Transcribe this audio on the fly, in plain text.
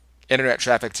Internet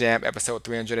Traffic Jam, episode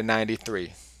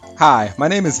 393. Hi, my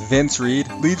name is Vince Reed,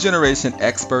 lead generation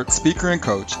expert, speaker, and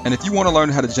coach. And if you want to learn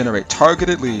how to generate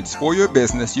targeted leads for your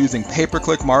business using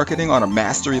pay-per-click marketing on a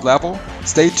mastery level,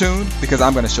 stay tuned because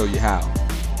I'm going to show you how.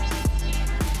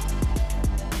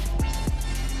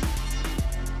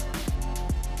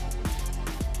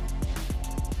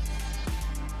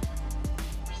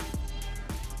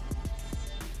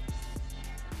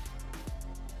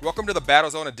 Welcome to the Battle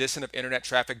Zone edition of Internet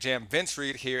Traffic Jam. Vince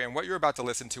Reed here, and what you're about to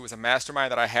listen to is a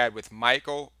mastermind that I had with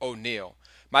Michael O'Neill.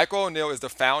 Michael O'Neill is the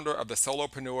founder of the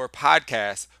Solopreneur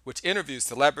podcast, which interviews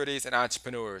celebrities and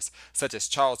entrepreneurs such as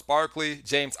Charles Barkley,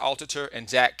 James Altucher, and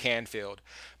Jack Canfield.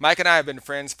 Mike and I have been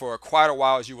friends for quite a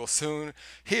while, as you will soon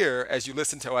hear as you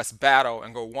listen to us battle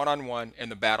and go one-on-one in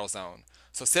the Battle Zone.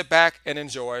 So sit back and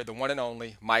enjoy the one and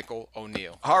only Michael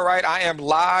O'Neill. All right, I am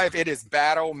live. It is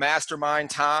Battle Mastermind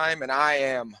time, and I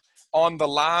am on the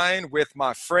line with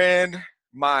my friend,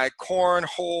 my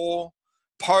cornhole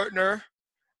partner.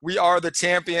 We are the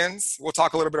champions. We'll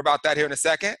talk a little bit about that here in a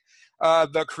second.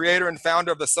 The creator and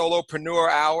founder of the Solopreneur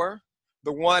Hour,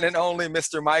 the one and only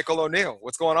Mr. Michael O'Neill.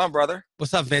 What's going on, brother?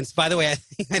 What's up, Vince? By the way, I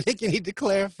think you need to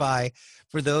clarify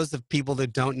for those of people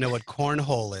that don't know what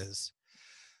cornhole is.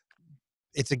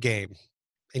 It's a game,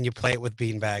 and you play it with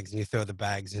bean bags, and you throw the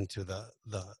bags into the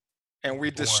And we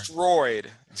board.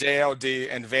 destroyed JLD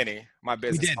and Vinny, my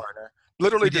business did. partner.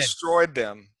 Literally We did. destroyed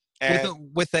them.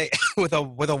 And with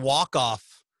a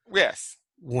walk-off yes,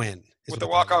 win. with the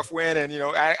walk-off win. And,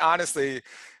 honestly,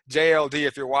 JLD,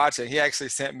 if you're watching, he actually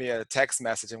sent me a text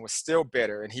message and was still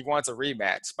bitter. And he wants a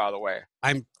rematch, by the way.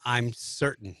 I'm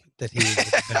certain that he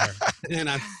is better, and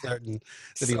I'm certain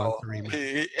that he wants a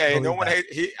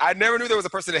rematch. I never knew there was a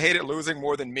person that hated losing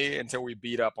more than me until we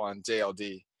beat up on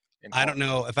JLD. I don't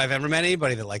know if I've ever met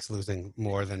anybody that likes losing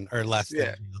more than or less than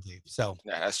JLD. So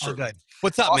yeah, that's true. all good.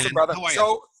 What's up, awesome, man? brother. How are you?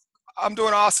 So I'm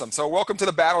doing awesome. So welcome to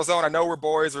the Battle Zone. I know we're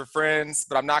boys, we're friends,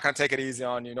 but I'm not going to take it easy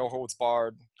on you. No holds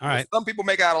barred. All right. Some people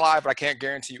make it out alive, but I can't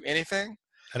guarantee you anything.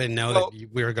 I didn't know that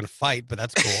we were going to fight, but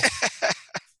that's cool.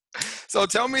 So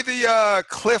tell me the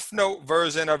Cliff Note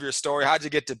version of your story. How'd you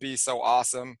get to be so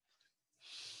awesome?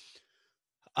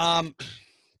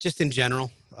 Just in general,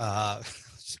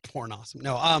 just porn awesome.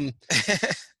 No,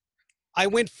 I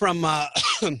went from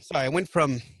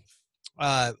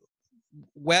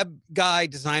web guy,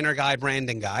 designer guy,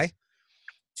 branding guy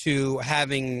to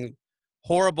having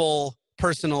horrible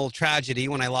personal tragedy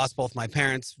when I lost both my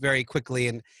parents very quickly,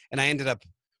 and I ended up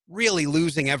really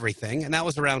losing everything, and that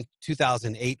was around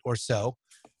 2008 or so,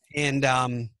 and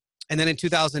then in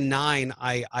 2009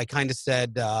 I kind of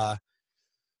said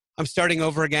I'm starting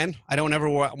over again. I don't ever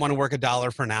want to work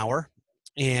 $1 for an hour,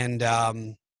 and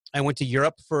I went to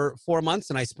Europe for 4 months,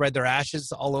 and I spread their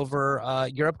ashes all over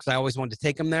Europe because I always wanted to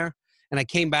take them there. And I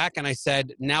came back and I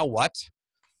said, now what?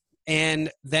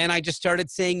 And then I just started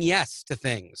saying yes to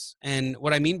things. And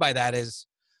what I mean by that is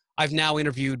I've now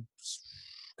interviewed,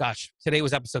 today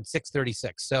was episode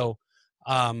 636. So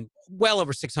well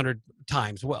over 600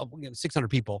 times, 600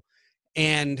 people.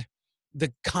 And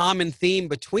the common theme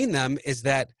between them is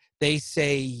that they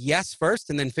say yes first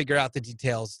and then figure out the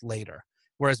details later.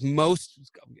 Whereas most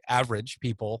average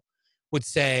people would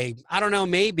say, I don't know,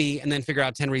 maybe, and then figure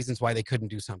out 10 reasons why they couldn't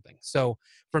do something. So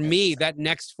for me, that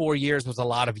next 4 years was a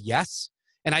lot of yes.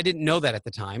 And I didn't know that at the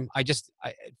time.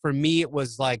 For me, it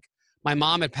was like my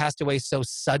mom had passed away so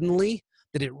suddenly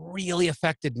that it really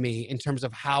affected me in terms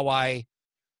of how I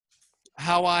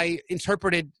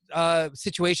interpreted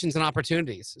situations and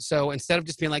opportunities. So instead of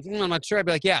just being like, I'm not sure, I'd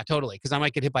be like, yeah, totally. Because I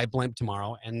might get hit by a blimp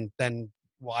tomorrow. And then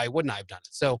why wouldn't I have done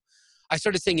it? So I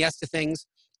started saying yes to things,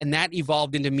 and that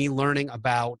evolved into me learning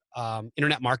about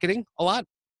internet marketing a lot.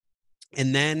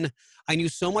 And then I knew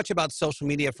so much about social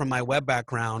media from my web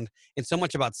background and so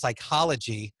much about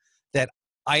psychology that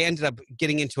I ended up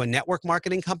getting into a network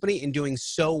marketing company and doing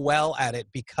so well at it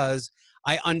because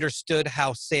I understood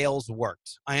how sales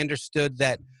worked. I understood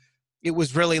that it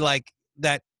was really like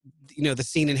that, the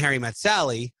scene in Harry Met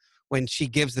Sally when she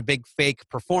gives the big fake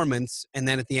performance, and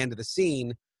then at the end of the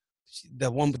scene,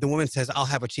 the woman says, I'll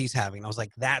have what she's having. And I was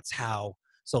like, that's how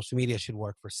social media should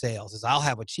work for sales, is I'll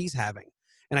have what she's having.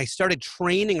 And I started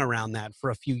training around that for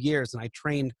a few years. And I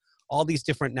trained all these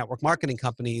different network marketing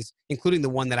companies, including the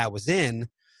one that I was in.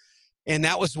 And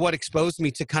that was what exposed me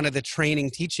to kind of the training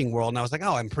teaching world. And I was like,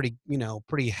 oh, I'm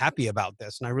pretty happy about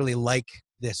this. And I really like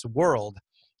this world.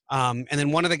 And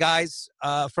then one of the guys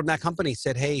from that company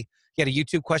said, hey, he had a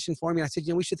YouTube question for me. And I said,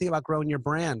 we should think about growing your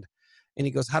brand. And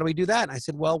he goes, how do we do that? And I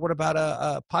said, well, what about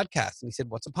a podcast? And he said,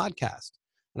 what's a podcast?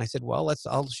 And I said, well,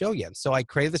 I'll show you. And so I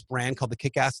created this brand called The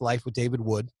Kick-Ass Life with David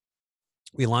Wood.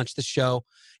 We launched the show.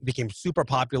 It became super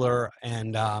popular,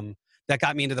 and that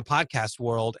got me into the podcast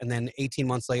world. And then 18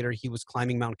 months later, he was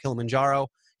climbing Mount Kilimanjaro.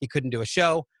 He couldn't do a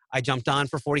show. I jumped on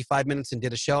for 45 minutes and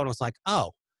did a show, and I was like,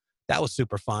 oh, that was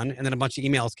super fun. And then a bunch of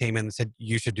emails came in and said,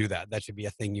 you should do that. That should be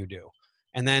a thing you do.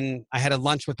 And then I had a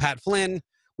lunch with Pat Flynn.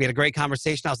 We had a great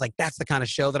conversation. I was like, that's the kind of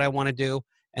show that I want to do.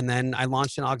 And then I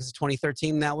launched in August of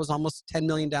 2013. That was almost 10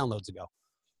 million downloads ago.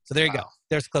 So there you go.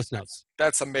 There's Cliff's Notes.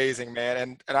 That's amazing,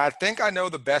 man. And I think I know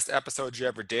the best episode you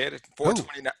ever did.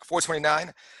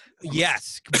 429.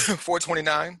 Yes.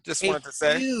 429. Just wanted to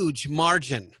say. Huge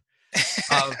margin.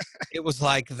 It was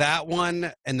like that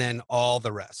one and then all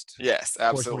the rest. Yes,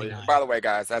 absolutely. By the way,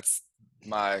 guys, that's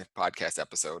my podcast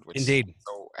episode, which indeed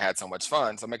had so much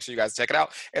fun. So make sure you guys check it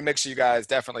out, and make sure you guys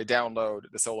definitely download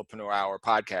the Solopreneur Hour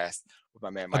podcast with my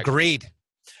man Mike. Agreed.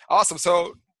 Awesome.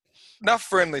 So enough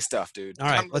friendly stuff, dude. All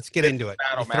right, let's get into it.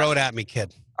 Throw it at me,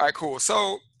 kid. All right, cool.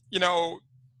 So,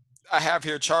 I have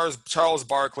here Charles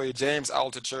Barkley, James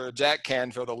Altucher, Jack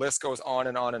Canfield. The list goes on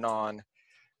and on and on.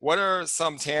 What are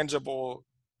some tangible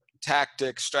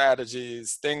tactics,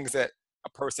 strategies, things that a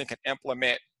person can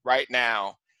implement right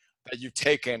now that you've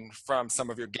taken from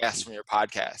some of your guests from your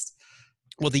podcast?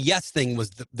 Well, the yes thing was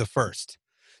the first.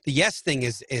 The yes thing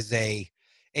is a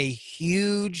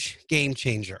huge game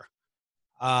changer.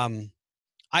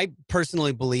 I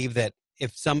personally believe that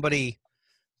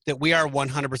that we are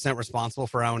 100% responsible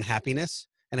for our own happiness.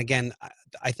 And again,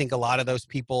 I think a lot of those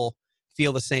people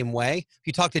feel the same way. If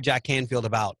you talk to Jack Canfield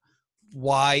about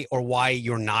why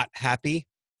you're not happy,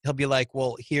 he'll be like,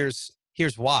 well, here's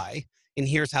why, and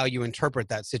here's how you interpret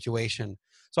that situation.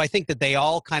 So I think that they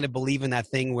all kind of believe in that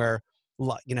thing where,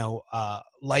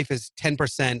 life is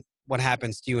 10% what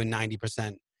happens to you and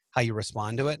 90% how you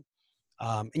respond to it.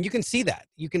 And you can see that.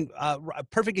 You can, a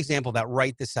perfect example of that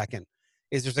right this second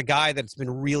is there's a guy that's been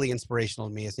really inspirational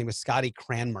to me. His name is Scotty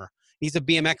Cranmer. He's a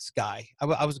BMX guy.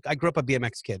 I grew up a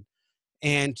BMX kid.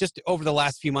 And just over the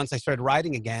last few months, I started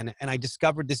riding again, and I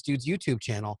discovered this dude's YouTube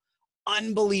channel.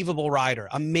 Unbelievable rider,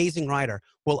 amazing rider.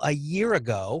 Well, a year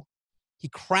ago, he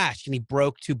crashed and he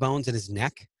broke 2 bones in his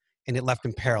neck, and it left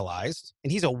him paralyzed.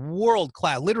 And he's a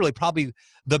world-class, literally probably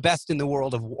the best in the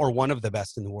world, or one of the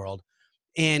best in the world.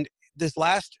 And this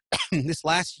last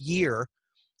year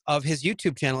of his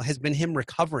YouTube channel has been him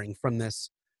recovering from this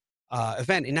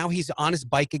event. And now he's on his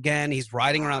bike again. He's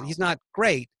riding around. He's not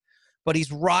great, but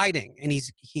he's riding, and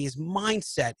his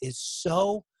mindset is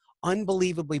so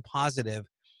unbelievably positive.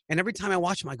 And every time I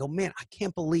watch him, I go, man, I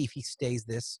can't believe he stays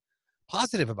this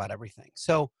positive about everything.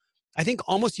 So I think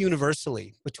almost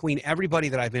universally between everybody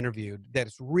that I've interviewed that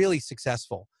is really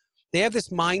successful, they have this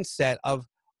mindset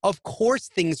of course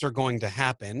things are going to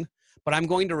happen, but I'm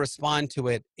going to respond to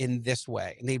it in this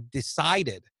way. And they've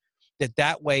decided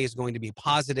that way is going to be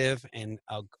positive and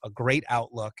a great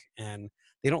outlook, and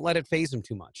they don't let it phase them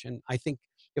too much. And I think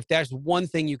if there's one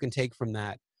thing you can take from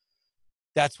that,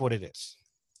 that's what it is.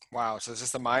 Wow. So it's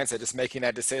just a mindset, just making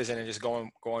that decision and just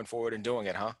going forward and doing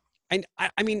it, huh? And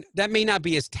I mean, that may not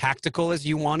be as tactical as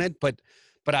you wanted, but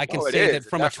I can say that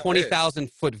from a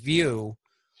 20,000 foot view,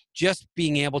 just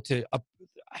being able to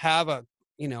have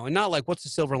and not like, what's the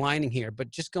silver lining here,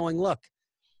 but just going, look,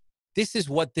 this is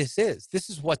what this is. This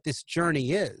is what this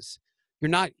journey is.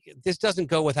 This doesn't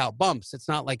go without bumps. It's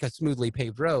not like a smoothly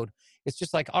paved road. It's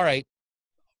just like, all right,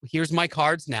 here's my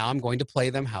cards now. I'm going to play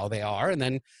them how they are. And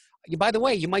then, by the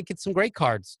way, you might get some great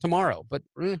cards tomorrow, but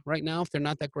right now, if they're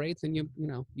not that great, then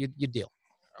you deal.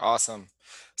 Awesome.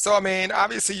 So, I mean,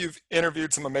 obviously you've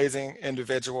interviewed some amazing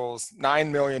individuals,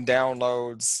 9 million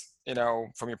downloads,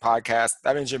 from your podcast.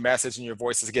 That means your message and your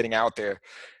voice is getting out there.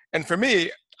 And for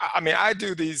me, I mean, I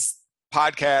do these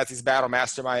podcasts, these Battle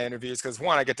Mastermind interviews, because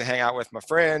one, I get to hang out with my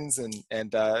friends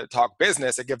and talk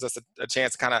business. It gives us a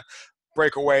chance to kind of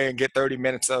break away and get 30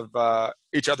 minutes of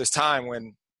each other's time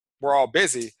when we're all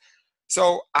busy.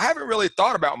 So I haven't really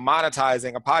thought about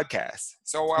monetizing a podcast.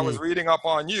 So I was reading up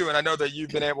on you, and I know that you've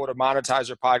been able to monetize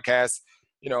your podcast,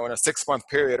 in a 6-month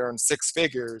period, earn 6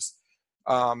 figures.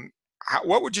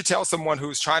 What would you tell someone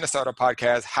who's trying to start a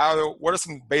podcast? What are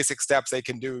some basic steps they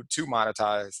can do to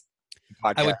monetize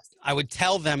a podcast? I would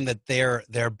tell them that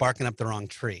they're barking up the wrong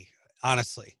tree.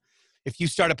 Honestly, if you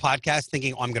start a podcast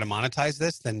thinking, "Oh, I'm going to monetize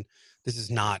this," then this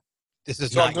is not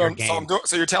your game.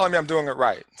 So you're telling me I'm doing it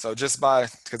right. So just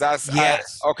because that's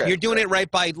yes, okay. You're doing it right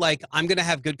by I'm going to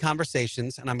have good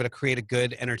conversations and I'm going to create a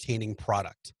good, entertaining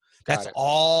product. That's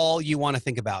all you want to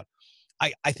think about.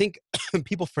 I think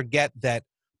people forget that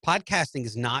podcasting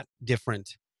is not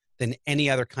different than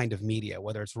any other kind of media,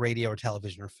 whether it's radio or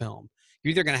television or film.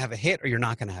 You're either going to have a hit or you're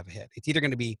not going to have a hit. It's either going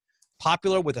to be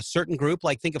popular with a certain group,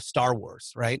 like think of Star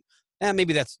Wars, right?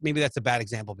 maybe that's a bad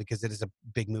example because it is a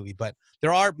big movie, but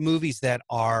there are movies that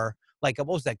are like, what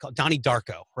was that called? Donnie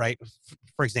Darko, right?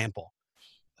 For example,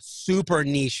 a super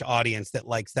niche audience that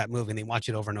likes that movie and they watch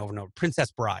it over and over and over.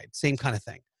 Princess Bride, same kind of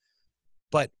thing.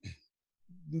 But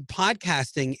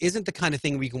podcasting isn't the kind of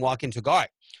thing where you can walk into, go, all right,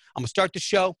 I'm gonna start the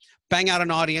show, bang out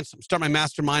an audience, start my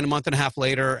mastermind a month and a half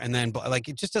later, and then like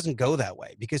it just doesn't go that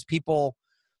way because people,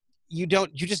 you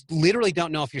just literally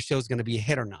don't know if your show is going to be a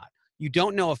hit or not. You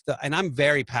don't know if and I'm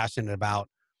very passionate about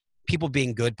people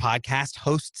being good podcast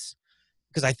hosts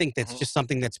because I think that's just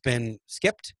something that's been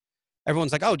skipped.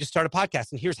 Everyone's like, oh, just start a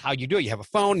podcast and here's how you do it. You have a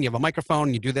phone, you have a microphone,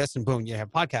 and you do this and boom, you have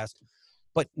a podcast.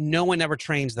 But no one ever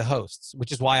trains the hosts,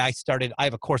 which is why I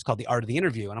have a course called The Art of the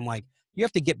Interview. And I'm like, you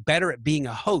have to get better at being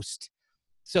a host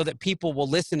so that people will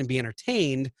listen and be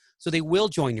entertained. So they will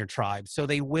join your tribe. So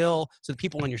the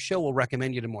people on your show will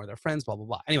recommend you to more of their friends, blah, blah,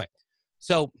 blah. Anyway,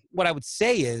 so what I would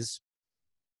say is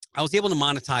I was able to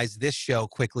monetize this show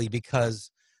quickly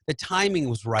because the timing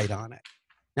was right on it.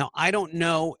 Now, I don't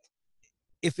know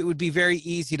if it would be very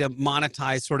easy to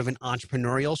monetize sort of an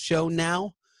entrepreneurial show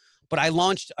now, but I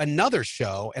launched another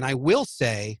show, and I will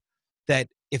say that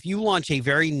if you launch a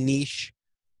very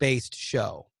niche-based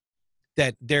show,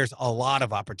 that there's a lot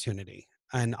of opportunity.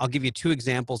 And I'll give you 2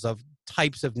 examples of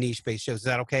types of niche-based shows. Is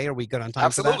that okay? Are we good on time?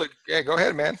 Absolutely. For that? Yeah, go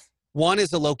ahead, man. One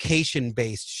is a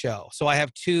location-based show. So I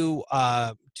have two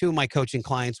of my coaching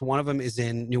clients. One of them is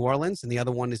in New Orleans, and the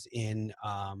other one is in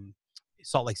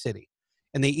Salt Lake City.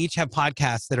 And they each have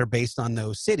podcasts that are based on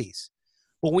those cities.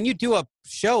 Well, when you do a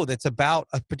show that's about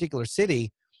a particular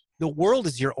city, the world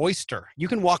is your oyster. You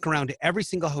can walk around to every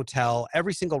single hotel,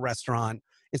 every single restaurant,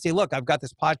 and say, look, I've got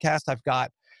this podcast. I've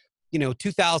got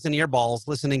 2,000 earballs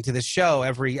listening to this show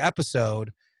every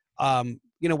episode.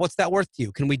 What's that worth to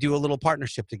you? Can we do a little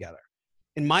partnership together?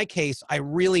 In my case, I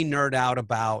really nerd out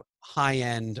about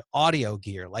high-end audio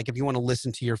gear. Like if you want to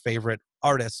listen to your favorite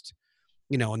artist,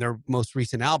 and their most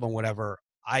recent album, whatever,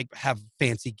 I have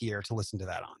fancy gear to listen to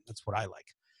that on. That's what I like.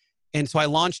 And so I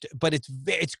launched, but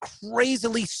it's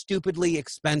crazily, stupidly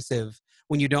expensive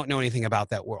when you don't know anything about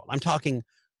that world. I'm talking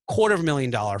 $250,000,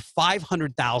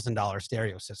 $500,000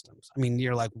 stereo systems. I mean,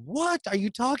 you're like, what are you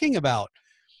talking about?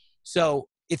 So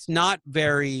it's not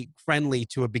very friendly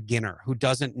to a beginner who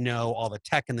doesn't know all the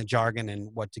tech and the jargon and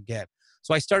what to get.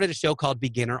 So I started a show called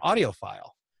Beginner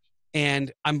Audiophile.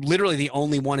 And I'm literally the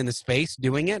only one in the space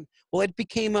doing it. Well, it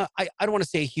became I don't want to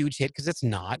say a huge hit because it's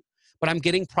not, but I'm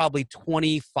getting probably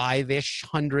 25-ish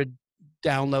hundred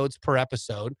downloads per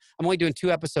episode. I'm only doing 2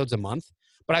 episodes a month,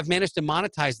 but I've managed to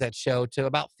monetize that show to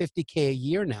about $50K a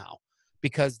year now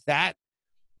because that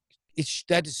is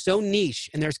so niche.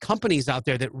 And there's companies out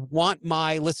there that want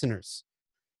my listeners.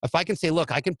 If I can say, look,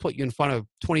 I can put you in front of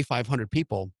 2,500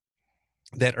 people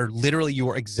that are literally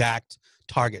your exact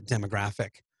target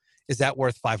demographic. Is that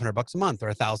worth $500 a month or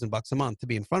 $1,000 a month to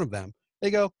be in front of them? They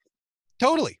go,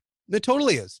 totally. It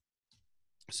totally is.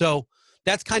 So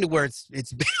that's kind of where it's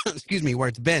been, excuse me, where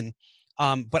it's been.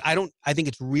 But I think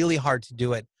it's really hard to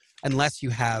do it unless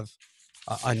you have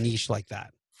a niche like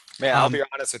that. Man, I'll be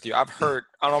honest with you. I've heard,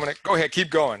 go ahead, keep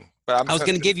going. But I was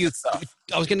going to give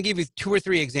you 2 or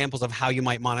 3 examples of how you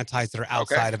might monetize that are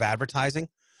outside of advertising.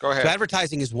 Go ahead. So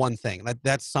advertising is one thing.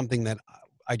 That's something that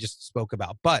I just spoke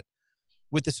about. But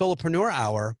with the Solopreneur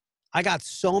Hour, I got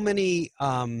so many,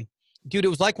 dude, it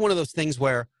was like one of those things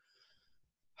where,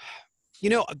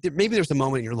 maybe there's a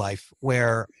moment in your life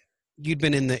where you'd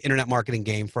been in the internet marketing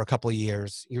game for a couple of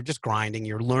years. You're just grinding.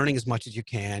 You're learning as much as you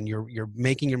can. You're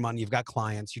making your money. You've got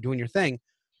clients. You're doing your thing.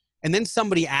 And then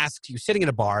somebody asks you, sitting at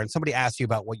a bar, and somebody asks you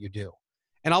about what you do.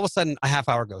 And all of a sudden, a half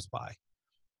hour goes by.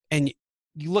 And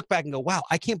you look back and go, wow,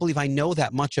 I can't believe I know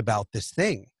that much about this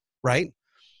thing, right?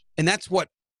 And that's what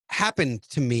happened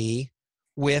to me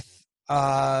with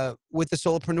the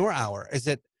Solopreneur Hour, is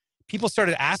that people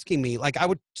started asking me, like I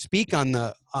would speak on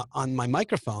my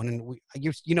microphone, and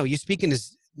you speaking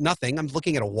is nothing. I'm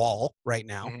looking at a wall right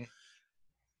now. Mm-hmm.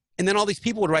 And then all these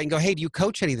people would write and go, hey, do you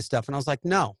coach any of this stuff? And I was like,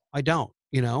 no, I don't,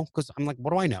 because I'm like,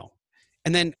 what do I know?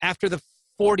 And then after the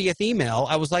 40th email,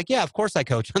 I was like, yeah, of course I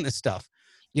coach on this stuff,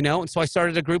 And so I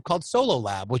started a group called Solo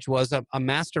Lab, which was a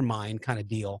mastermind kind of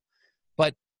deal.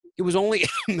 But it was only,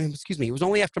 it was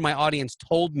only after my audience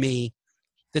told me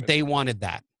that they wanted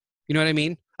that. You know what I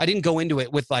mean? I didn't go into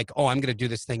it with like, oh, I'm going to do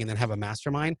this thing and then have a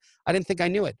mastermind. I didn't think I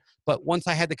knew it. But once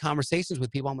I had the conversations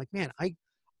with people, I'm like, man,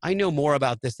 I know more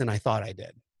about this than I thought I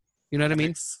did. You know what I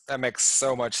mean? That makes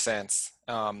so much sense.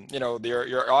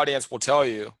 Your audience will tell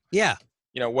you, yeah,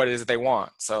 what it is that they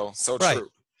want. So right. True.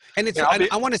 And it's,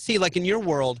 I want to see, like in your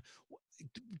world,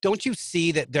 don't you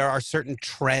see that there are certain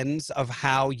trends of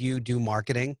how you do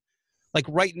marketing? Like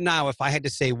right now, if I had to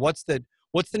say, what's the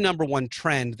number one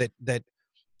trend that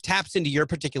taps into your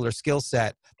particular skill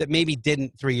set that maybe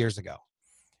didn't 3 years ago?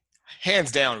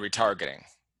 Hands down, retargeting.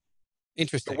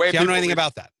 Interesting. The way See, I don't know people anything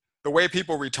about that. the way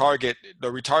people retarget,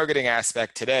 the retargeting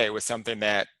aspect today was something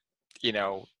that,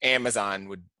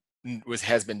 Amazon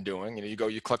has been doing.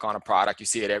 You click on a product, you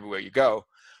see it everywhere you go.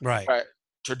 Right. But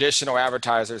traditional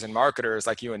advertisers and marketers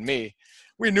like you and me,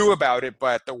 we knew about it,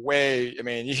 but the way,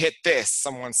 you hit this,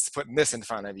 someone's putting this in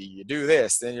front of you, you do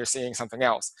this, then you're seeing something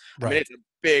else. Right. It's a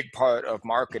big part of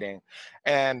marketing.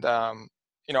 And,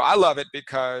 I love it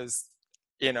because,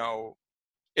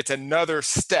 it's another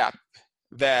step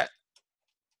that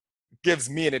gives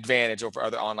me an advantage over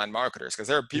other online marketers, because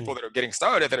there are people that are getting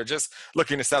started that are just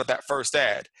looking to set up that first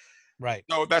ad. Right.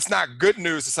 So that's not good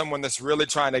news to someone that's really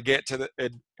trying to get to the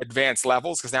advanced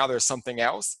levels, because now there's something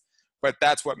else. But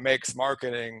that's what makes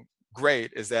marketing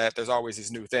great, is that there's always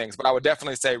these new things. But I would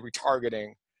definitely say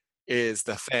retargeting is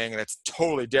the thing that's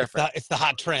totally different. It's the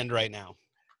hot trend right now.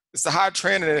 It's the hot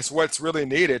trend, and it's what's really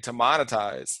needed to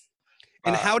monetize.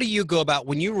 And how do you go about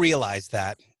when you realize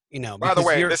that? By the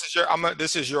way,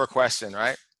 this is your question,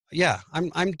 right? Yeah,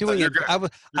 I'm doing it. I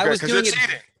was doing you're it.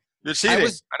 Cheating. You're cheating.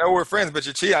 I know we're friends, but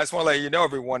you're cheating. I just want to let you know,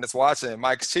 everyone that's watching,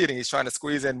 Mike's cheating. He's trying to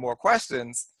squeeze in more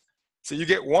questions. So you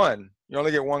get one. You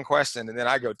only get one question, and then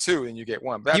I go two, and you get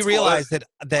one. But you realize that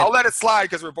I'll let it slide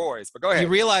because we're boys. But go ahead. You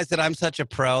realize that I'm such a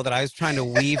pro that I was trying to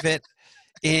weave it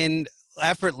in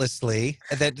effortlessly,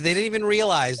 that they didn't even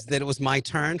realize that it was my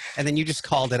turn, and then you just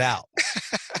called it out.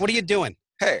 What are you doing?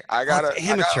 Hey, I got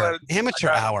amateur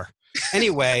hour.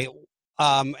 Anyway,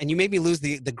 and you made me lose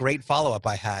the great follow-up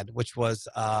I had, which was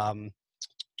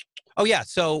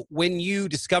so when you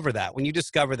discover that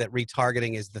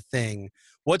retargeting is the thing,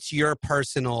 what's your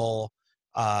personal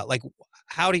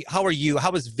how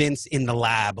is Vince in the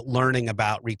lab learning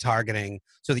about retargeting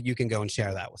so that you can go and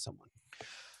share that with someone?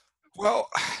 Well,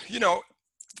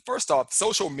 first off,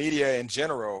 social media in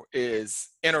general is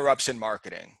interruption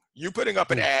marketing. You putting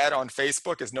up an ad on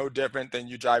Facebook is no different than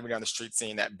you driving down the street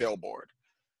seeing that billboard.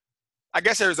 I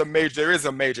guess there is a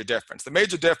major difference. The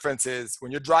major difference is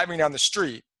when you're driving down the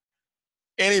street,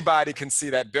 anybody can see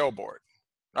that billboard,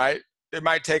 right? It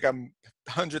might take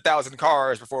 100,000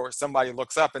 cars before somebody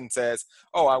looks up and says,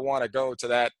 "Oh, I want to go to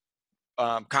that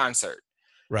concert."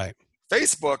 Right.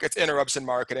 Facebook, it's interruption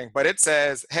marketing, but it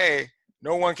says, "Hey,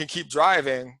 no one can keep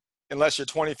driving unless you're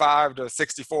 25 to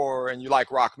 64 and you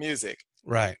like rock music."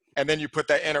 Right. And then you put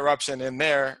that interruption in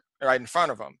there right in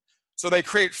front of them. So they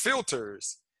create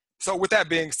filters. So with that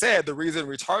being said, the reason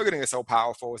retargeting is so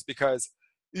powerful is because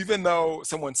even though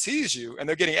someone sees you and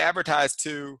they're getting advertised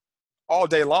to all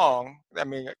day long,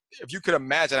 if you could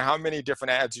imagine how many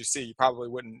different ads you see, you probably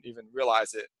wouldn't even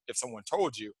realize it if someone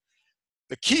told you.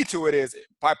 The key to it is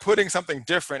by putting something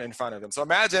different in front of them. So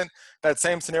imagine that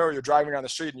same scenario, you're driving down the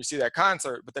street and you see that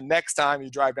concert, but the next time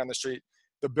you drive down the street,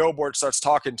 the billboard starts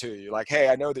talking to you like, "Hey,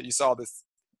 I know that you saw this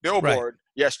billboard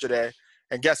yesterday,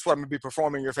 and guess what? I'm going to be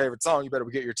performing your favorite song. You better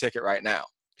get your ticket right now."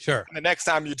 Sure. And the next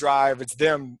time you drive, it's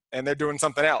them, and they're doing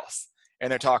something else,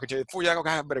 and they're talking to you. Before you're like,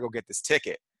 "Okay, I better go get this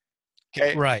ticket."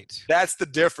 Okay? Right. That's the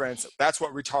difference. That's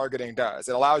what retargeting does.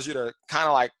 It allows you to kind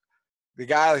of like, the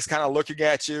guy is kind of looking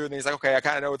at you, and he's like, "Okay, I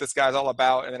kind of know what this guy's all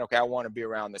about," and then, "Okay, I want to be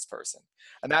around this person."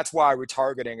 And that's why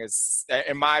retargeting is,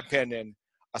 in my opinion,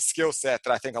 a skill set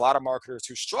that I think a lot of marketers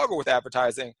who struggle with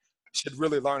advertising should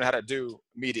really learn how to do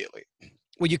immediately.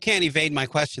 Well, you can't evade my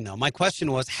question, though. My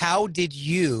question was, how did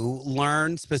you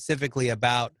learn specifically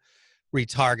about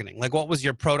retargeting? Like, what was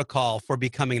your protocol for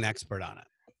becoming an expert on it?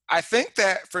 I think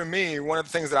that for me, one of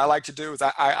the things that I like to do is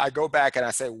I go back and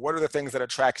I say, what are the things that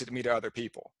attracted me to other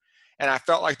people? And I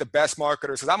felt like the best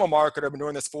marketers, because I'm a marketer, I've been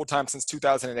doing this full time since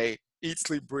 2008, eat,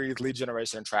 sleep, breathe, lead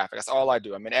generation, and traffic. That's all I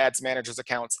do. I'm in ads managers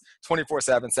accounts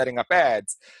 24/7 setting up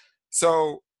ads.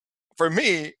 So for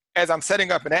me, as I'm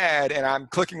setting up an ad and I'm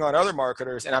clicking on other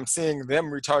marketers and I'm seeing them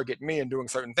retarget me and doing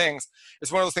certain things,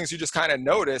 it's one of those things you just kind of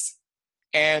notice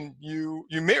and you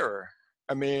mirror.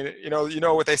 You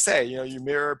know what they say, you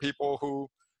mirror people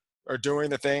who are doing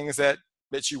the things that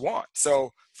you want.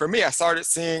 So for me, I started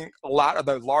seeing a lot of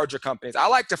the larger companies. I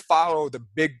like to follow the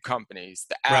big companies,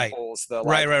 the Apples,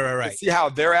 right. to see how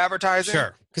they're advertising.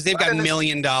 Sure, because they've got $1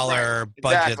 million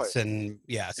budgets and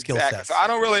skill sets. So I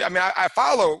don't really, I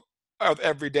follow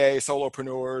everyday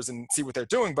solopreneurs and see what they're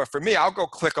doing. But for me, I'll go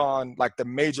click on like the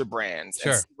major brands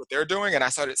and see what they're doing. And I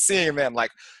started seeing them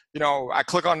like, I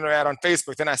click on their ad on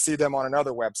Facebook, then I see them on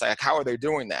another website. Like, how are they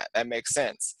doing that? That makes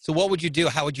sense. So what would you do?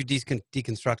 How would you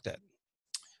deconstruct it?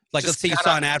 Like, let's say you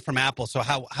saw an ad from Apple. So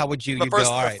how would you,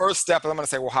 the first step, I'm going to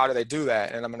say, well, how do they do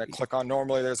that? And I'm going to click on,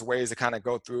 normally there's ways to kind of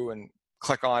go through and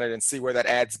click on it and see where that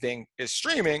ad's is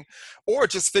streaming, or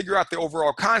just figure out the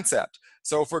overall concept.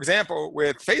 So for example,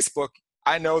 with Facebook,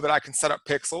 I know that I can set up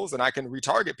pixels and I can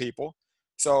retarget people.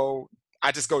 So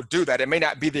I just go do that. It may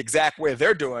not be the exact way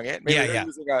they're doing it.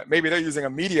 Maybe they're using a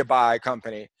media buy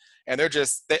company, and they're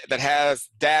just that has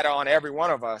data on every one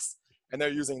of us, and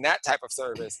they're using that type of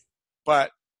service.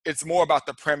 But it's more about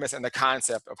the premise and the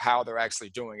concept of how they're actually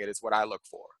doing it is what I look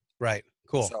for. Right.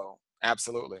 Cool. So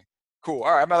absolutely. Cool.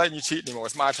 All right. I'm not letting you cheat anymore.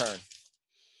 It's my turn.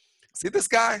 See this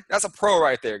guy? That's a pro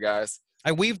right there, guys.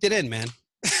 I weaved it in, man.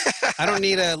 I don't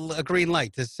need a green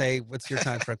light to say what's your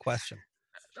time for a question.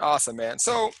 Awesome, man.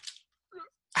 So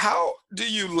how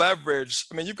do you leverage,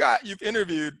 I mean, you've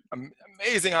interviewed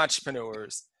amazing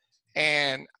entrepreneurs,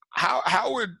 and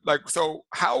how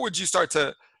would you start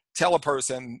to tell a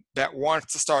person that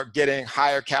wants to start getting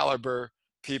higher caliber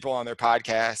people on their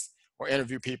podcast or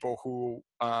interview people who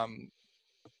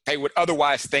they would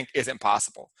otherwise think isn't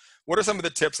possible? What are some of the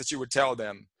tips that you would tell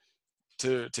them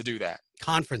to do that?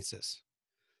 Conferences.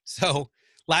 So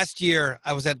last year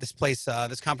I was at this place,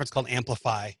 this conference called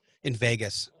Amplify in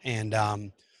Vegas. And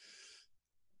a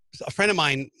friend of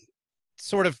mine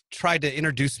sort of tried to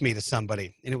introduce me to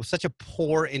somebody, and it was such a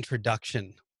poor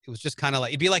introduction. It was just kind of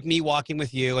like, it'd be like me walking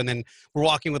with you, and then we're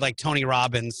walking with like Tony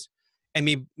Robbins, and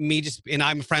and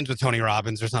I'm friends with Tony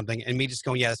Robbins or something, and me just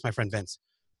going, yeah, that's my friend Vince.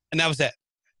 And that was it.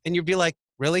 And you'd be like,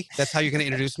 really? That's how you're going to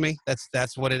introduce me?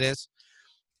 That's what it is.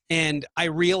 And I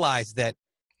realized that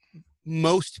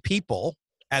most people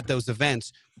at those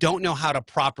events don't know how to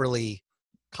properly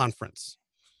conference.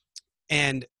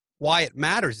 And why it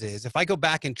matters is if I go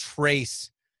back and trace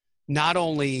not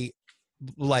only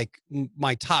like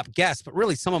my top guests, but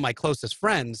really some of my closest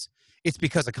friends, it's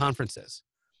because of conferences.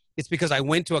 It's because I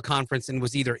went to a conference and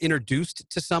was either introduced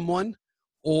to someone,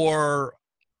 or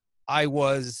I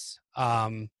was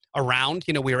around.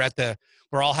 You know,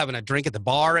 we're all having a drink at the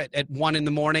bar at 1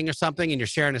 a.m. or something, and you're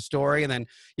sharing a story. And then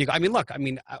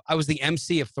I was the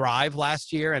MC of Thrive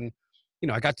last year, and you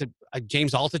know,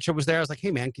 James Altucher was there. I was like, hey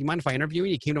man, can you mind if I interview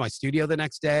you? He came to my studio the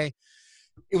next day.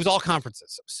 It was all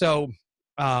conferences. So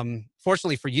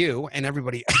fortunately for you and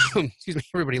everybody,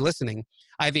 everybody listening,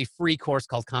 I have a free course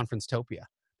called Conferencetopia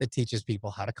that teaches people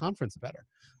how to conference better.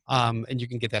 And you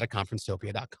can get that at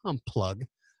conferencetopia.com, plug.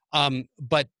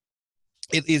 But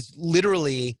it is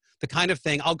literally the kind of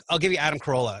thing, I'll give you Adam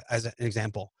Carolla as an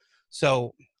example.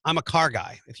 So I'm a car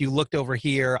guy. If you looked over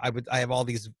here, I have all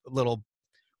these little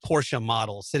Porsche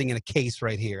models sitting in a case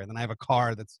right here. And then I have a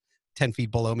car that's 10 feet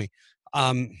below me.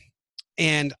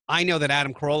 And I know that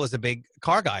Adam Carolla is a big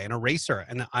car guy and a racer.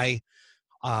 And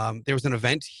there was an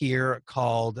event here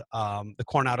called the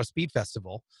Coronado Speed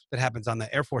Festival that happens on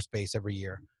the Air Force Base every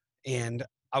year. And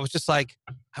I was just like,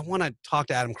 I want to talk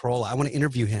to Adam Carolla. I want to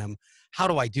interview him. How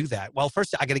do I do that? Well,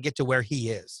 first I got to get to where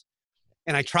he is.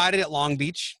 And I tried it at Long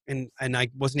Beach, and I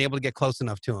wasn't able to get close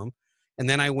enough to him. And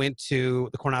then I went to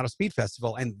the Coronado Speed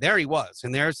Festival, and there he was.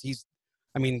 And there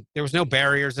was no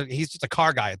barriers. He's just a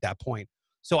car guy at that point.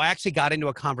 So I actually got into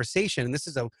a conversation, and this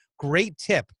is a great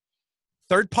tip.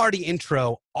 Third-party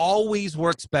intro always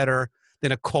works better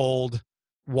than a cold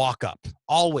walk-up,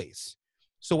 always.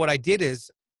 So what I did is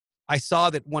I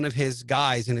saw that one of his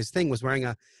guys in his thing was wearing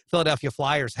a Philadelphia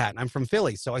Flyers hat, and I'm from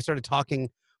Philly. So I started talking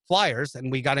Flyers,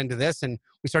 and we got into this, and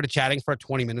we started chatting for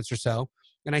 20 minutes or so.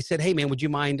 And I said, hey, man, would you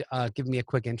mind giving me a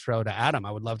quick intro to Adam?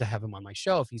 I would love to have him on my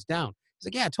show if he's down. He's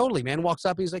like, yeah, totally, man. Walks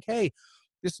up. He's like, hey,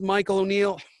 this is Michael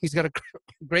O'Neill. He's got a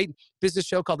great business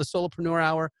show called the Solopreneur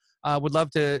Hour. Would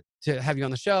love to have you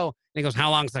on the show. And he goes,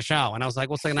 how long's the show? And I was like,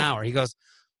 what's like an hour? He goes,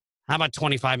 how about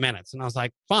 25 minutes? And I was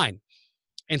like, fine.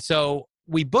 And so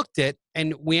we booked it,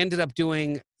 and we ended up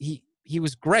doing, he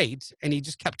was great, and he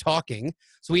just kept talking.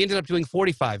 So we ended up doing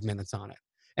 45 minutes on it.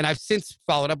 And I've since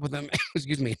followed up with him,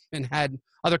 and had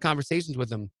other conversations with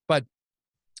him. But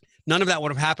none of that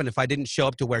would have happened if I didn't show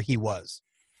up to where he was.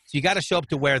 So you got to show up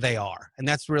to where they are. And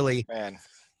that's really, man,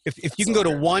 if you can go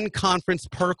to one conference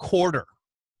per quarter,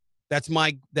 that's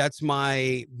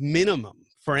my minimum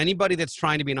for anybody that's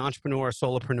trying to be an entrepreneur, a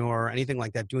solopreneur, or anything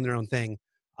like that, doing their own thing.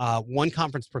 One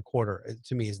conference per quarter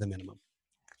to me is the minimum.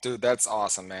 Dude, that's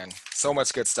awesome, man. So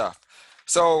much good stuff.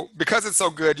 So because it's so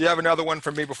good, do you have another one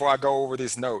for me before I go over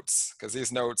these notes? Because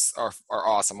these notes are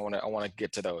awesome. I want to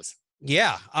get to those.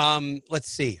 Yeah. Let's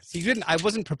see. I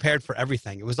wasn't prepared for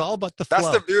everything. It was all about the flow.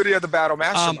 That's the beauty of the Battle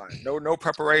Mastermind. No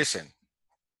preparation.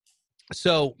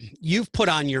 So you've put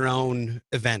on your own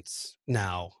events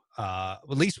now, at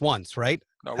least once, right?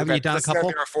 No, haven't you done a couple?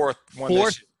 This is our fourth one.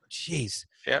 Jeez.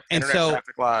 Yep. And Internet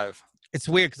Traffic Live. It's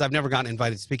weird because I've never gotten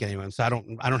invited to speak anyway, so I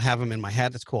don't have them in my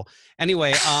head. That's cool.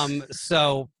 Anyway,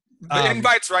 so The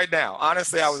invite's right now.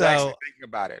 Honestly, I was actually So thinking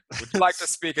about it. Would you like to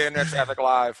speak at Internet Traffic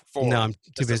Live for? no, I'm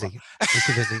too busy. I'm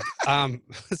too busy.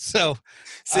 So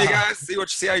See, guys,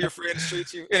 see how your friends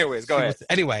treat you. Anyways, go ahead.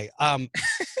 anyway,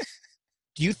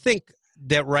 do you think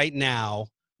that right now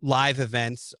live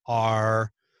events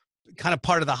are kind of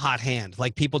part of the hot hand,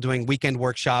 like people doing weekend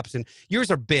workshops? And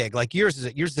yours are big, like yours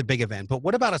is a big event, but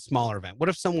what about a smaller event? What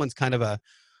if someone's kind of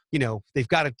they've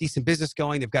got a decent business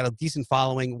going, they've got a decent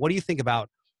following? What do you think about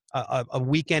a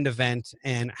weekend event,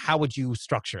 and how would you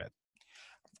structure it?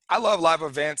 I love live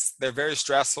events. They're very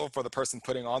stressful for the person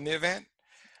putting on the event.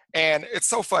 And it's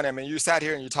so fun. I mean, you sat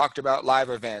here and you talked about live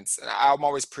events. And I'm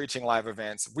always preaching live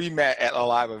events. We met at a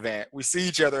live event. We see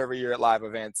each other every year at live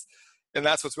events. And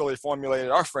that's what's really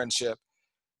formulated our friendship.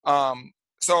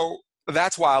 So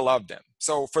that's why I love them.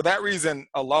 So for that reason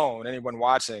alone, anyone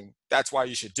watching, that's why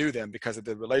you should do them, because of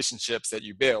the relationships that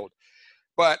you build.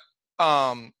 But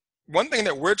one thing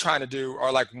that we're trying to do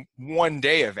are like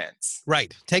one-day events.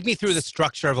 Right. Take me through the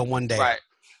structure of a one day. Right.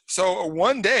 So a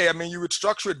one day, I mean, you would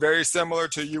structure it very similar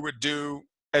to you would do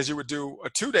a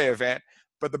 2-day event.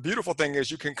 But the beautiful thing is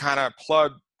you can kind of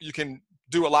you can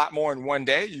do a lot more in one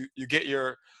day. You get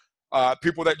your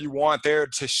people that you want there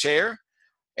to share,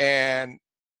 and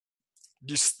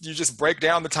you just break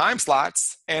down the time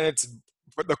slots. And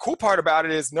but the cool part about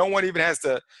it is no one even has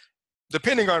to,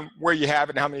 depending on where you have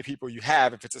it and how many people you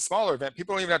have, if it's a smaller event,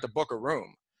 people don't even have to book a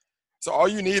room. So all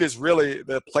you need is really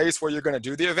the place where you're going to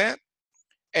do the event,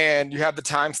 and you have the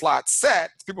time slot set.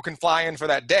 People can fly in for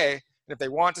that day, and if they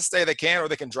want to stay, they can, or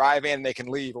they can drive in and they can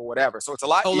leave or whatever. So it's a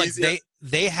lot easier. Like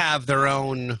they have their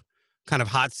own kind of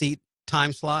hot seat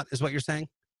time slot, is what you're saying?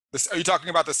 Are you talking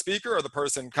about the speaker or the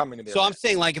person coming to the event? I'm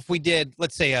saying, like, if we did,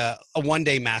 let's say a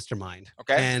one-day mastermind,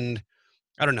 okay, and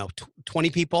I don't know, 20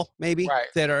 people maybe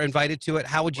that are invited to it,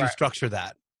 how would you structure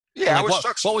that? Yeah, like,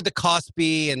 what would the cost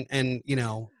be? And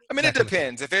I mean, it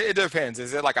depends. It depends.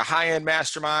 Is it like a high-end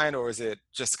mastermind, or is it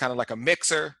just kind of like a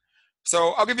mixer? So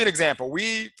I'll give you an example.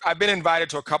 I've been invited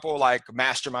to a couple like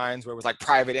masterminds where it was like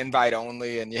private invite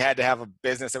only, and you had to have a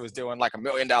business that was doing like $1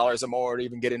 million or more to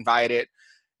even get invited.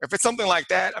 If it's something like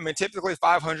that, I mean, typically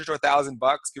 $500 to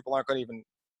 $1,000, people aren't going to even,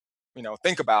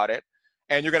 think about it.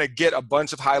 And you're going to get a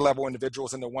bunch of high-level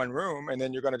individuals into one room, and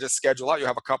then you're going to just schedule out. You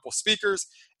have a couple speakers,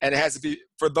 and it has to be,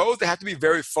 for those, they have to be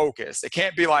very focused. It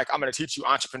can't be like, I'm going to teach you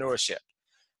entrepreneurship.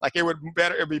 Like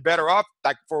it'd be better off,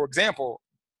 like, for example,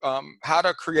 how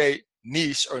to create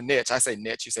niche or niche. I say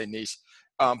niche, you say niche.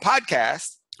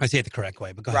 Podcast. I say it the correct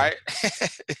way, but go ahead.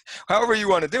 Right? However you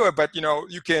want to do it, but,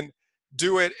 you can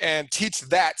do it and teach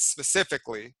that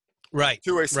specifically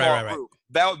to a small group.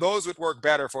 Those would work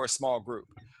better for a small group.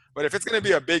 But if it's going to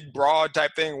be a big, broad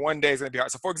type thing, one day is going to be hard.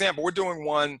 So, for example, we're doing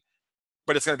one,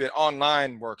 but it's going to be an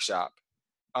online workshop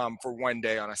for one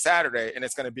day on a Saturday, and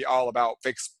it's going to be all about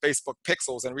Facebook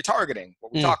pixels and retargeting,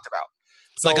 what we talked about.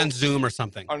 So, like on Zoom or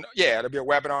something. It'll be a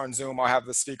webinar on Zoom. I'll have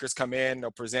the speakers come in.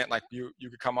 They'll present, like you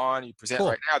could come on. You present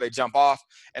right now. They jump off,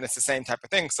 and it's the same type of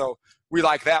thing. So we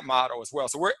like that model as well.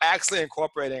 So we're actually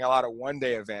incorporating a lot of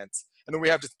one-day events, and then we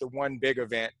have just the one big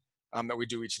event that we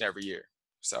do each and every year.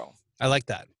 So I like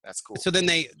that. That's cool. So then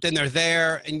they're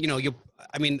there, and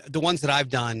the ones that I've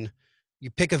done,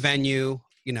 you pick a venue.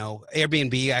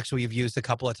 Airbnb actually we've used a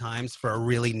couple of times for a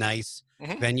really nice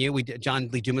venue. We did, John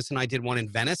Lee Dumas and I did one in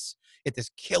Venice at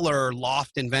this killer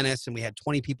loft in Venice, and we had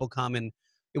 20 people come, and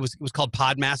it was called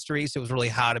Pod Mastery. So it was really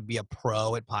how to be a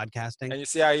pro at podcasting. And you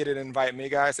see how you didn't invite me,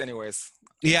 guys? Anyways.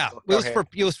 Yeah,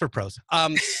 it was for pros.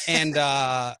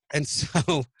 And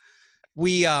so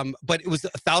we but it was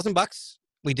 $1,000.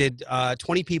 We did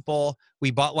 20 people.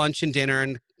 We bought lunch and dinner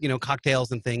and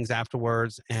cocktails and things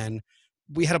afterwards, and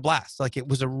we had a blast. Like it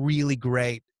was a really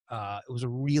great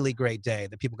day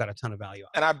that people got a ton of value out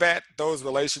of. And I bet those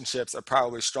relationships are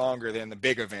probably stronger than the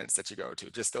big events that you go to.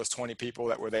 Just those 20 people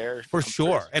that were there. For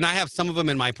sure. And I have some of them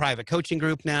in my private coaching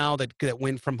group now that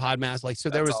went from Podmas. Like, so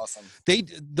there was awesome.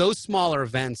 Those smaller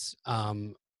events,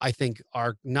 I think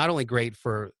are not only great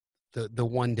for the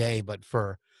one day, but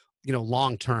for,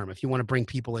 long term, if you want to bring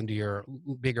people into your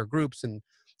bigger groups and,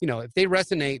 if they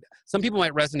resonate, some people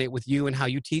might resonate with you and how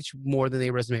you teach more than they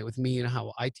resonate with me and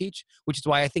how I teach, which is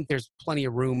why I think there's plenty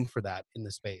of room for that in the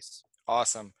space.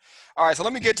 Awesome. All right. So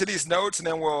let me get to these notes, and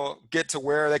then we'll get to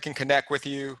where they can connect with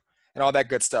you and all that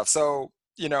good stuff. So,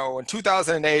 in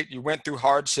 2008, you went through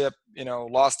hardship,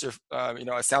 lost your,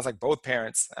 it sounds like both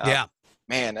parents. Yeah.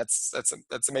 Man, that's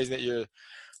amazing that you're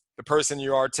the person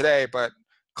you are today, but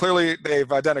clearly they've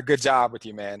done a good job with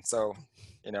you, man. So,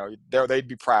 they'd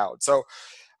be proud. So,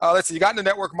 let's see, you got into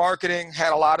network marketing,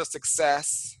 had a lot of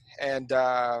success, and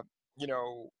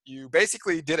you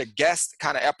basically did a guest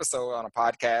kind of episode on a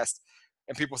podcast,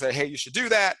 and people said, hey, you should do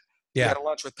that. You had a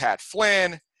lunch with Pat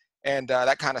Flynn, and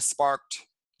that kind of sparked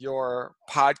your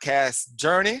podcast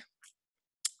journey.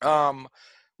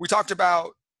 We talked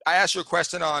about, I asked you a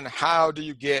question on how do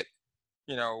you get,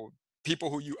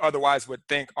 people who you otherwise would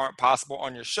think aren't possible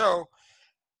on your show.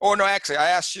 Oh, no, actually, I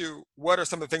asked you, what are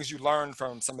some of the things you learned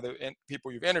from some of the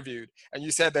people you've interviewed? And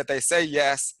you said that they say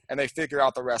yes, and they figure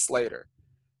out the rest later.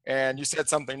 And you said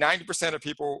something,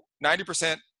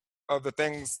 90% of the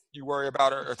things you worry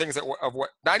about are things that, of what,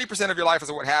 90% of your life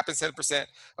is what happens, 10%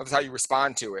 of how you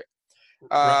respond to it.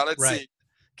 Let's see.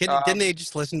 Didn't they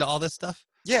just listen to all this stuff?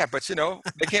 Yeah, but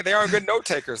they aren't good note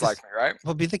takers like me, right?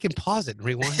 Well, they can pause it and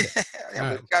rewind it.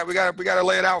 Yeah, we got to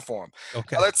lay it out for them.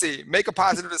 Okay. Let's see. Make a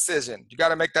positive decision. You got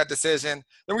to make that decision.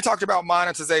 Then we talked about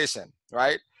monetization,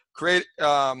 right? Create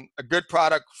a good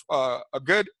product, a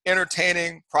good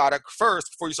entertaining product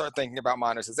first before you start thinking about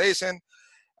monetization.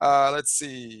 Let's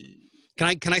see.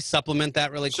 Can I supplement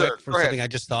that really quick from something I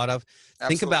just thought of?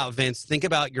 Absolutely. Think about, Vince. Think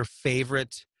about your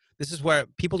favorite. This is where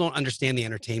people don't understand the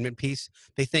entertainment piece.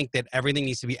 They think that everything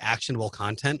needs to be actionable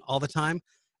content all the time.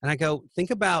 And I go, think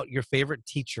about your favorite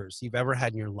teachers you've ever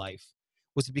had in your life.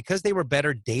 Was it because they were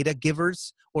better data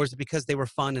givers, or is it because they were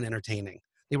fun and entertaining?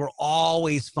 They were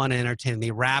always fun and entertaining.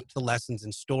 They wrapped the lessons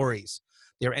in stories.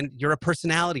 You're a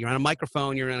personality. You're on a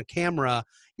microphone. You're on a camera.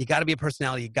 You got to be a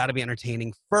personality. You got to be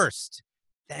entertaining first,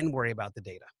 then worry about the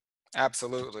data.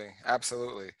 Absolutely. And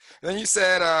then you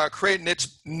said create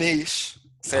niche.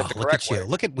 Say it the correct way.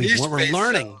 Look at what we're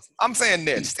learning. Shows. I'm saying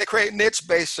niche. They create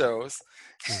niche-based shows.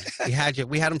 We had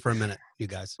them for a minute, you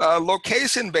guys.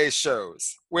 Location-based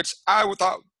shows, which I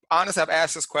thought, honestly, I've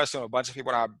asked this question to a bunch of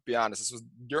people, and I'll be honest,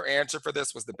 your answer for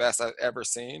this was the best I've ever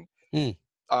seen.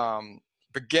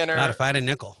 Beginner. Not if I had a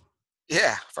nickel.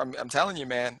 Yeah, I'm telling you,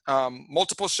 man.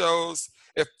 Multiple shows,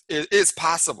 if it is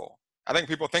possible. I think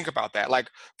people think about that. Like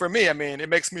for me, I mean, it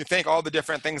makes me think all the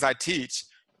different things I teach.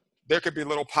 There could be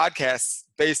little podcasts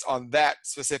based on that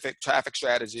specific traffic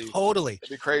strategy. Totally. It'd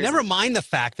be crazy. Never mind the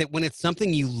fact that when it's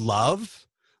something you love,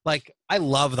 like I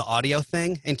love the audio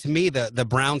thing. And to me, the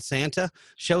brown Santa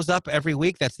shows up every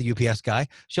week. That's the UPS guy.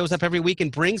 Shows up every week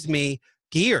and brings me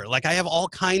gear. Like I have all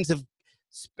kinds of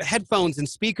headphones and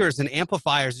speakers and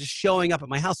amplifiers just showing up at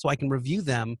my house so I can review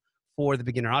them for the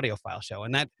Beginner Audiophile show.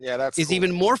 And that's cool.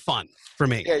 Even more fun for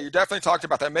me. Yeah, you definitely talked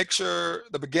about that. Make sure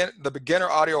the Beginner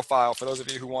Audiophile, for those of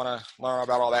you who want to learn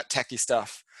about all that techie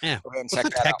stuff. Yeah, it's not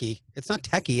techie. It's not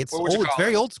techie. It's old. It's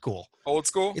very old school. Old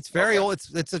school? It's very old.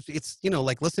 It's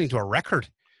like listening to a record.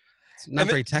 It's not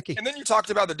very techie. And then you talked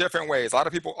about the different ways. A lot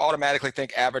of people automatically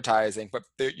think advertising, but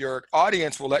your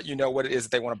audience will let you know what it is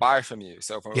that they want to buy from you.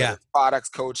 So from products,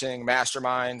 coaching,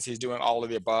 masterminds, he's doing all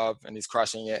of the above and he's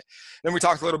crushing it. Then we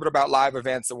talked a little bit about live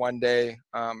events, the one-day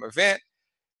event.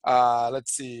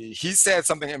 Let's see. He said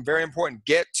something very important.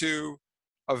 Get to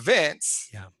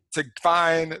events to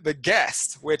find the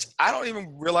guest, which I don't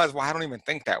even realize why I don't even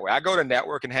think that way. I go to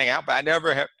network and hang out, but I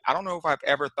don't know if I've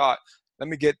ever thought, let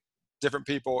me get different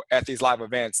people at these live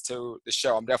events to the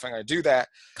show. I'm definitely going to do that.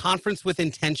 Conference with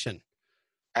intention.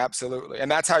 Absolutely.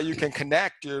 And that's how you can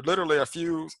connect. You're literally a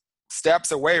few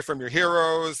steps away from your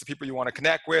heroes, the people you want to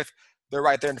connect with. They're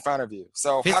right there in front of you.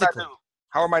 So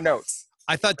how are my notes?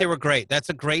 I thought they were great. That's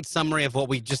a great summary of what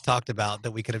we just talked about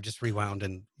that we could have just rewound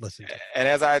and listened to. And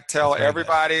as I tell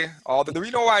everybody,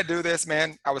 you know why I do this,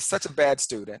 man? I was such a bad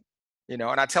student, and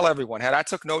I tell everyone, had I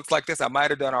took notes like this, I might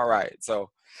have done all right.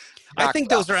 So I think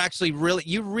those are actually well,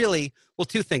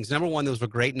 two things. Number one, those were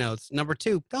great notes. Number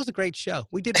two, that was a great show.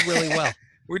 We did really well.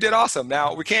 We did awesome.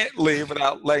 Now, we can't leave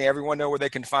without letting everyone know where they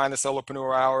can find the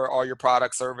Solopreneur Hour, all your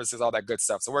products, services, all that good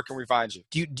stuff. So where can we find you?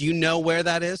 Do you know where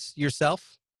that is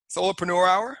yourself? Solopreneur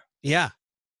Hour? Yeah,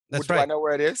 that's right. Do I know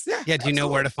where it is? Yeah. Yeah, do you know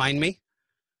where to find me?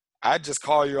 I just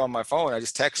call you on my phone. I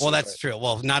just text you. Well, that's true.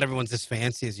 Well, not everyone's as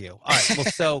fancy as you. All right. Well,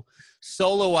 so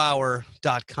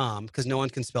solohour.com, because no one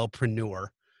can spell preneur.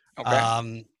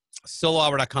 Okay.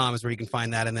 Solohour.com is where you can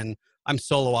find that. And then I'm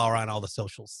Solo Hour on all the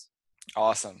socials.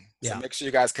 Awesome. Yeah. So make sure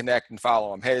you guys connect and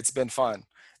follow them. Hey, it's been fun.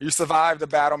 You survived the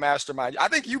Battle Mastermind. I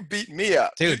think you beat me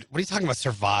up. Dude, what are you talking about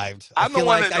survived? I'm the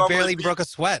one that I barely broke a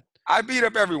sweat. I beat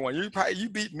up everyone. You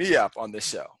beat me up on this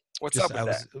show. What's up with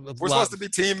that? We're supposed to be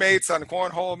teammates on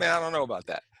Cornhole, man. I don't know about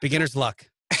that. Beginner's luck.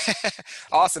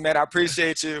 Awesome, man. I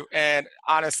appreciate you. And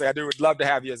honestly, would love to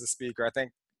have you as a speaker. I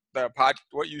think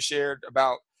what you shared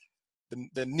about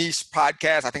the niche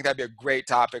podcast, I think that'd be a great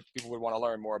topic people would want to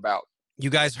learn more about. You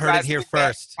guys heard it here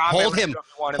first. Hold him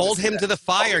to the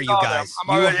fire, you guys.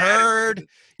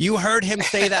 You heard him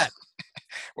say that.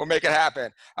 We'll make it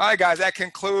happen. All right, guys, that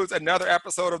concludes another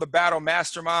episode of the Battle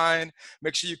Mastermind.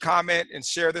 Make sure you comment and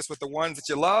share this with the ones that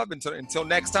you love. Until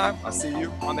next time, I'll see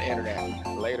you on the internet.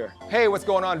 Later. Hey, what's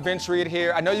going on? Vince Reed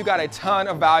here. I know you got a ton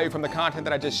of value from the content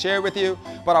that I just shared with you,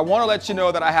 but I want to let you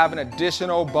know that I have an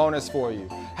additional bonus for you.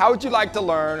 How would you like to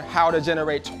learn how to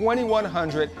generate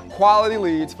 2,100 quality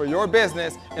leads for your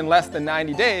business in less than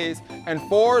 90 days and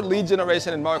 4 lead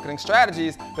generation and marketing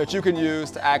strategies that you can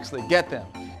use to actually get them?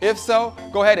 If so,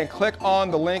 go ahead and click on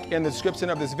the link in the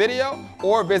description of this video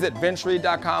or visit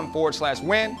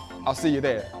vincereed.com/win. I'll see you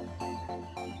there.